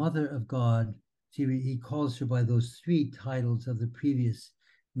 immaculate Mother of God. He calls her by those three titles of the previous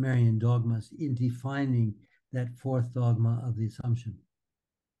Marian dogmas in defining that fourth dogma of the Assumption.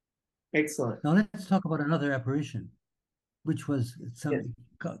 Excellent. Now let's talk about another apparition, which was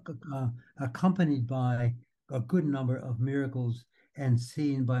accompanied by a good number of miracles and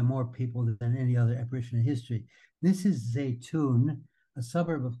seen by more people than any other apparition in history. This is Zaytun, a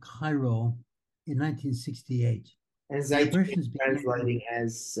suburb of Cairo, in 1968. And Zaytun is translating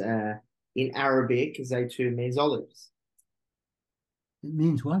as, in Arabic, Zaytun means olives. It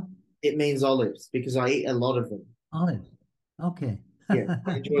means what? It means olives because I eat a lot of them. Olives. Okay. Yeah,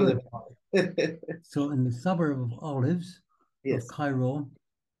 I enjoy them. So in the suburb of Olives, yes, of Cairo.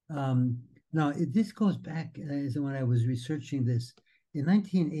 Now, this goes back as when I was researching this. In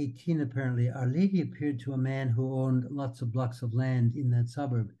 1918, apparently, Our Lady appeared to a man who owned lots of blocks of land in that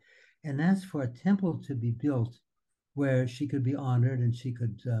suburb and asked for a temple to be built where she could be honored and she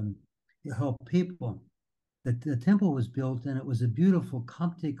could help people. The temple was built, and it was a beautiful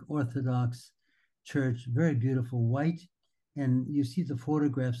Coptic Orthodox church, very beautiful, white. And you see the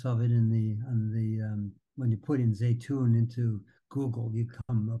photographs of it when you put in Zaytun into Google, you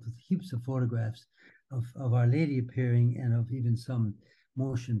come up with heaps of photographs of Our Lady appearing and of even some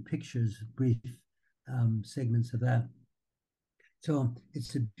motion pictures, brief segments of that. So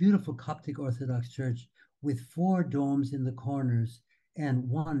it's a beautiful Coptic Orthodox church with 4 domes in the corners and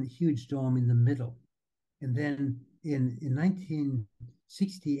one huge dome in the middle. And then in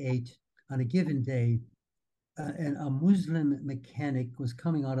 1968, on a given day, and a Muslim mechanic was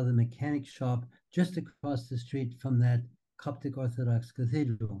coming out of the mechanic shop just across the street from that Coptic Orthodox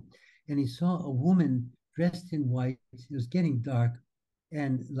cathedral. And he saw a woman dressed in white. It was getting dark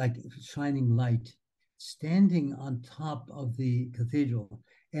and like shining light, standing on top of the cathedral.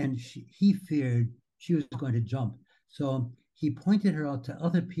 And he feared she was going to jump. So he pointed her out to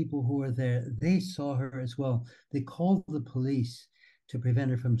other people who were there. They saw her as well. They called the police to prevent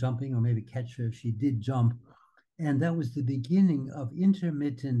her from jumping or maybe catch her if she did jump. And that was the beginning of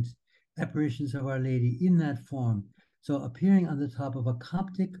intermittent apparitions of Our Lady in that form. So appearing on the top of a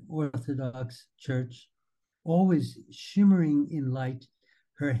Coptic Orthodox church, always shimmering in light,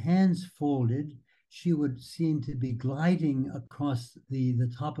 her hands folded, she would seem to be gliding across the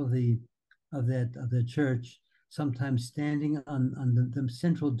top of the church, sometimes standing on the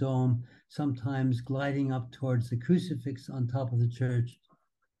central dome, sometimes gliding up towards the crucifix on top of the church.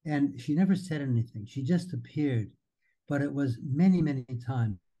 And she never said anything. She just appeared, but it was many, many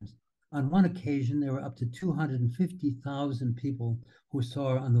times. On one occasion, there were up to 250,000 people who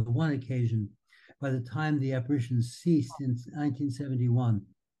saw her on the one occasion. By the time the apparitions ceased in 1971,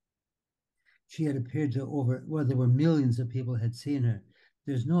 she had appeared to there were millions of people had seen her.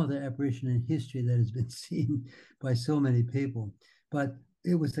 There's no other apparition in history that has been seen by so many people. But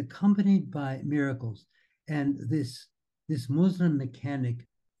it was accompanied by miracles. And this Muslim mechanic,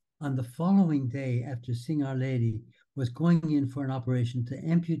 on the following day after seeing Our Lady, was going in for an operation to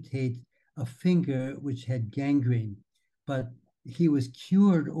amputate a finger which had gangrene, but he was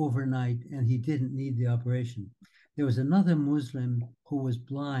cured overnight and he didn't need the operation. There was another Muslim who was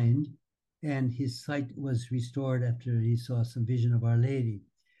blind and his sight was restored after he saw some vision of Our Lady.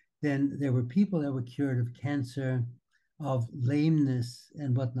 Then there were people that were cured of cancer, of lameness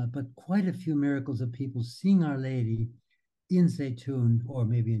and whatnot, but quite a few miracles of people seeing Our Lady in Zaytun, or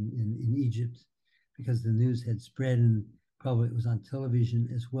maybe in Egypt, because the news had spread and probably it was on television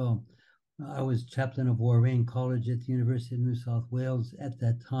as well. I was chaplain of Warrain College at the University of New South Wales at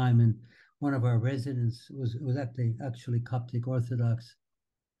that time, and one of our residents was actually Coptic Orthodox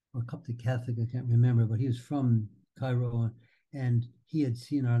or Coptic Catholic, I can't remember, but he was from Cairo, and he had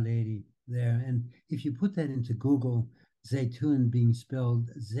seen Our Lady there. And if you put that into Google, Zaytun being spelled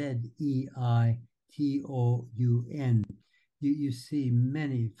Zeitoun. You see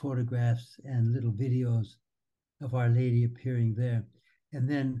many photographs and little videos of Our Lady appearing there. And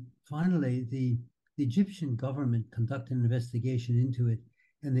then finally, the Egyptian government conducted an investigation into it,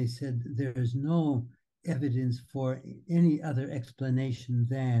 and they said there is no evidence for any other explanation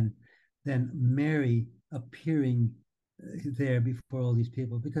than Mary appearing there before all these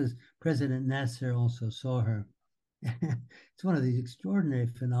people, because President Nasser also saw her. It's one of these extraordinary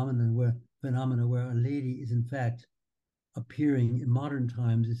phenomena where Our Lady is in fact appearing in modern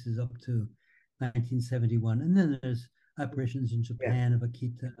times. This is up to 1971, and then there's apparitions in Japan of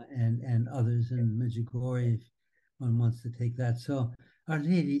Akita and others in Medjugorje, if one wants to take that. So Our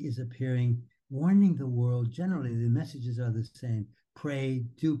Lady is appearing, warning the world. Generally, the messages are the same: pray,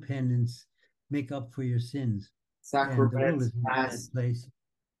 do penance, make up for your sins. And the world is in a bad place.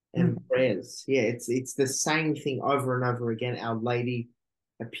 And prayers. Yeah, it's the same thing over and over again. Our Lady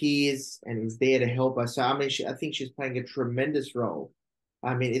appears and is there to help us. So I mean, I think she's playing a tremendous role.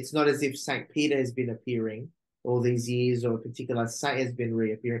 I mean, it's not as if Saint Peter has been appearing all these years, or a particular saint has been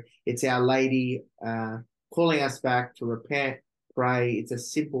reappearing. It's Our Lady calling us back to repent, pray. It's a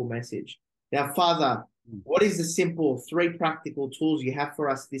simple message. Now, Father, what is the simple 3 practical tools you have for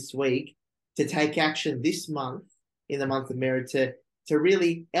us this week to take action this month, in the month of Mary, to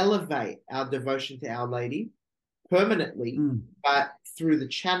really elevate our devotion to Our Lady permanently, but through the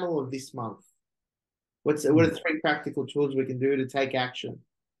channel of this month? What are 3 practical tools we can do to take action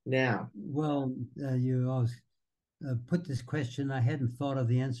now? Well, you always put this question. I hadn't thought of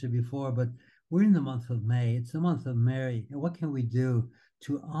the answer before, but we're in the month of May. It's the month of Mary. And what can we do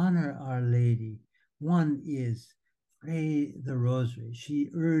to honor Our Lady? One is pray the rosary. She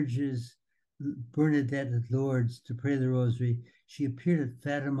urges Bernadette at Lourdes to pray the rosary. She appeared at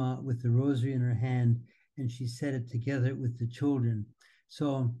Fatima with the rosary in her hand, and she said it together with the children.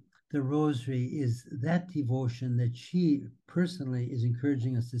 So the rosary is that devotion that she personally is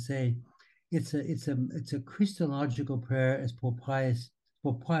encouraging us to say. It's a Christological prayer, as Paul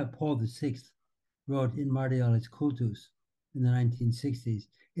Paul VI wrote in Martialis Cultus in the 1960s.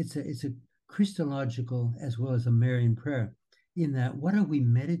 It's a Christological as well as a Marian prayer, in that what are we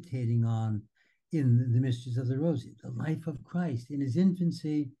meditating on in the mysteries of the Rosary? The life of Christ in his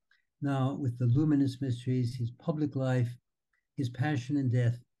infancy, now with the luminous mysteries, his public life, his passion and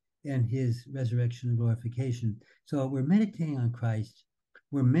death, and his resurrection and glorification. So we're meditating on Christ.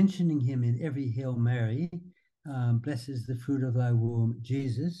 We're mentioning him in every Hail Mary. Blessed is the fruit of thy womb,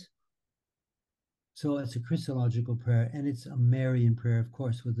 Jesus. So it's a Christological prayer, and it's a Marian prayer, of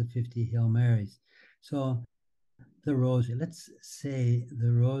course, with the 50 Hail Marys. So the Rosary, let's say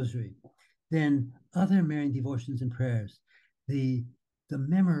the Rosary. Then other Marian devotions and prayers. The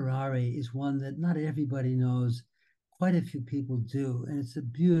Memorare is one that not everybody knows. Quite a few people do, and it's a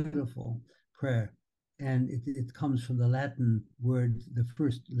beautiful prayer. And it comes from the Latin word, the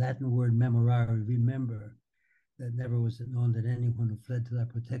first Latin word memorare, remember, that never was it known that anyone who fled to thy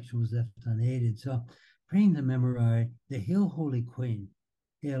protection was left unaided. So praying the Memorare, the Hail Holy Queen,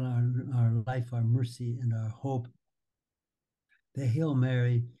 hail our life, our mercy, and our hope. The Hail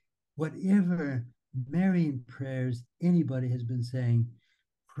Mary, whatever Marian prayers anybody has been saying,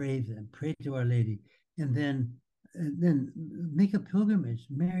 pray them, pray to Our Lady. And then make a pilgrimage.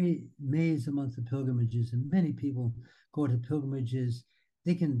 May is a month of pilgrimages, and many people go to pilgrimages.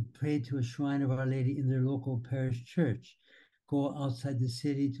 They can pray to a shrine of Our Lady in their local parish church, go outside the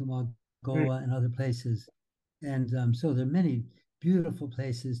city to Margoa and other places. And so there are many beautiful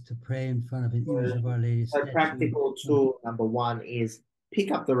places to pray in front of an image of Our Lady. So practical tool number 1 is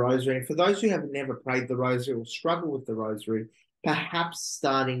pick up the rosary. And for those who have never prayed the rosary or struggle with the rosary, perhaps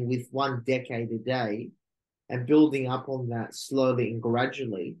starting with 1 decade a day and building up on that slowly and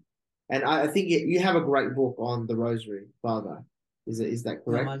gradually. And I think you have a great book on the rosary, Father. Is that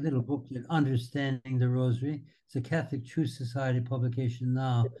correct? My little booklet, Understanding the Rosary. It's a Catholic Truth Society publication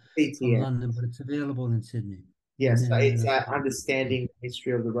now from London, but it's available in Sydney. Yes, it's Understanding the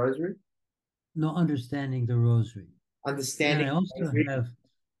History of the Rosary. No, Understanding the Rosary. Understanding. And I also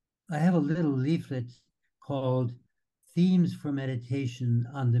have a little leaflet called Themes for Meditation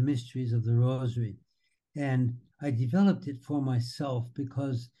on the Mysteries of the Rosary. And I developed it for myself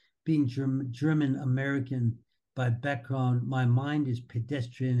because, being German American by background, my mind is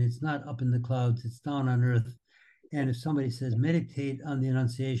pedestrian. It's not up in the clouds, it's down on earth. And if somebody says meditate on the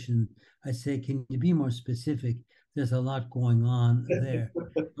Annunciation, I say, can you be more specific? There's a lot going on there.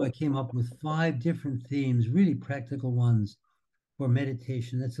 So I came up with 5 different themes, really practical ones for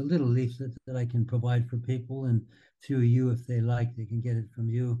meditation. That's a little leaflet that I can provide for people, and through you, if they like, they can get it from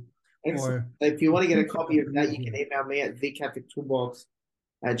you. Excellent. If you want to get a copy of that, you can email me at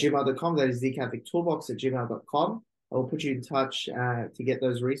thecatholictoolbox@gmail.com. That is thecatholictoolbox@gmail.com. I will put you in touch to get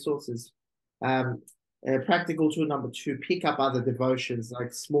those resources. Practical tool number 2, pick up other devotions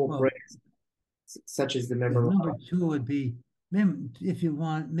like small prayers, such as the Memorare. Number 2 would be, if you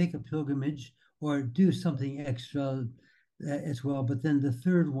want, make a pilgrimage or do something extra as well. But then the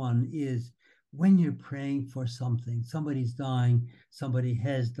third one is when you're praying for something, somebody's dying, somebody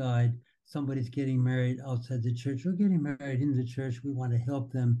has died, somebody's getting married outside the church or getting married in the church, we want to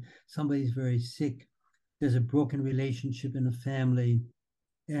help them. Somebody's very sick. There's a broken relationship in a family.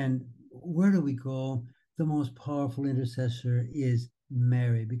 And where do we go? The most powerful intercessor is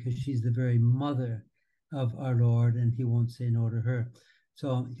Mary, because she's the very mother of our Lord, and he won't say no to her.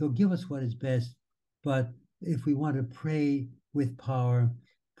 So he'll give us what is best. But if we want to pray with power,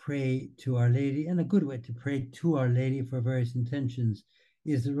 pray to Our Lady, and a good way to pray to Our Lady for various intentions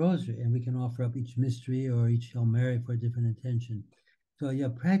is the Rosary, and we can offer up each mystery or each Hail Mary for a different intention. So yeah,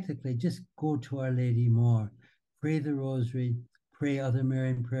 practically just go to Our Lady more, pray the Rosary, pray other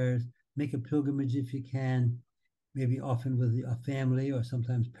Marian prayers, make a pilgrimage if you can, maybe often with a family or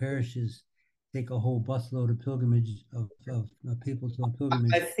sometimes parishes take a whole busload of pilgrimage of people to a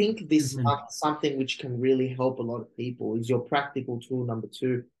pilgrimage. I think this something which can really help a lot of people is your practical tool number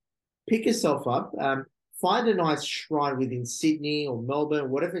 2. Pick yourself up, find a nice shrine within Sydney or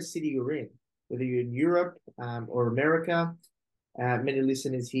Melbourne, whatever city you're in, whether you're in Europe or America. Many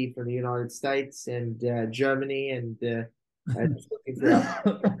listeners here from the United States and Germany and just looking for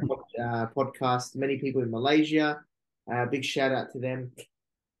our podcast. Many people in Malaysia. Big shout out to them.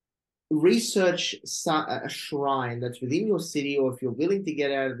 Research a shrine that's within your city, or if you're willing to get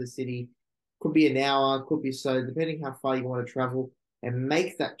out of the city, could be an hour, could be so, depending how far you want to travel, and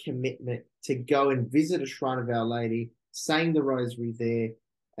make that commitment to go and visit a shrine of Our Lady, saying the Rosary there,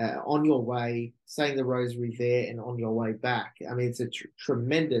 on your way, saying the Rosary there and on your way back. I mean, it's a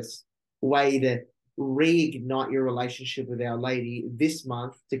tremendous way to reignite your relationship with Our Lady this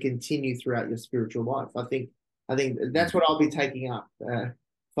month to continue throughout your spiritual life. I think that's what I'll be taking up,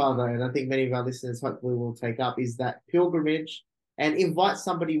 Father, and I think many of our listeners hopefully will take up, is that pilgrimage, and invite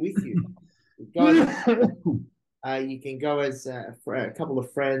somebody with you. You can go as a couple of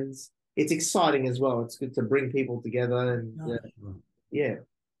friends. It's exciting as well. It's good to bring people together, and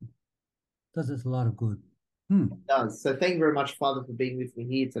does us a lot of good. It does. So thank you very much, Father, for being with me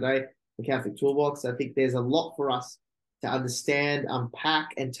here today, the Catholic Toolbox. I think there's a lot for us to understand,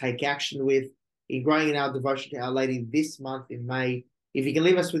 unpack, and take action with in growing in our devotion to Our Lady this month in May. If you can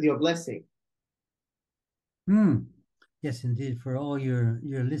leave us with your blessing. Yes, indeed. For all your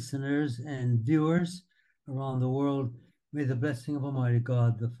listeners and viewers around the world, may the blessing of Almighty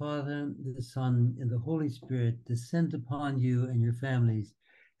God, the Father, the Son, and the Holy Spirit descend upon you and your families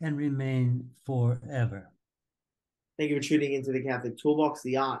and remain forever. Thank you for tuning into the Catholic Toolbox,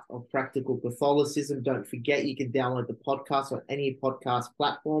 the art of practical Catholicism. Don't forget you can download the podcast on any podcast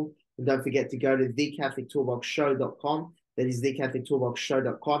platform. And don't forget to go to thecatholictoolboxshow.com. That is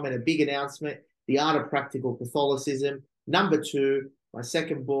thecatholictoolboxshow.com. And a big announcement, The Art of Practical Catholicism, number 2, my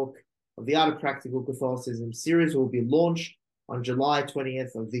second book of the Art of Practical Catholicism series, will be launched on July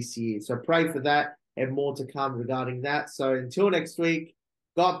 20th of this year. So pray for that and more to come regarding that. So until next week,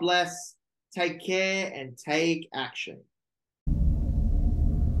 God bless, take care, and take action.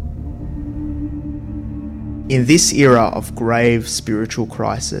 In this era of grave spiritual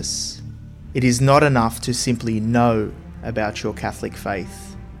crisis, it is not enough to simply know about your Catholic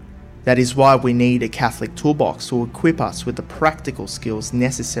faith. That is why we need a Catholic toolbox to equip us with the practical skills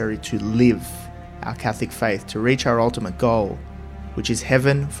necessary to live our Catholic faith to reach our ultimate goal, which is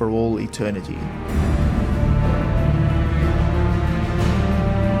heaven for all eternity.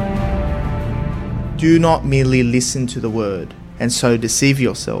 Do not merely listen to the word and so deceive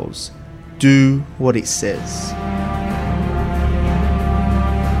yourselves. Do what it says.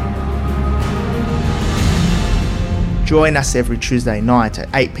 Join us every Tuesday night at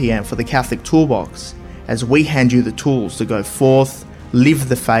 8 p.m. for the Catholic Toolbox as we hand you the tools to go forth, live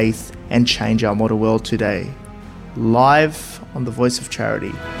the faith, and change our modern world today. Live on the Voice of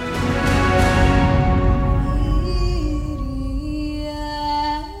Charity.